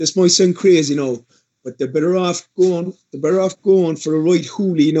this might sound crazy, but they're better off going for a right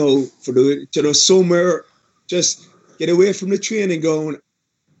hoolie, for the somewhere, just get away from the training ground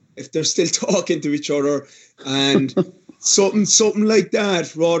if they're still talking to each other, and something like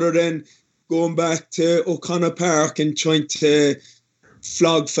that, rather than going back to O'Connor Park and trying to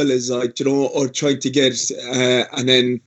flog fellas, or trying to get and then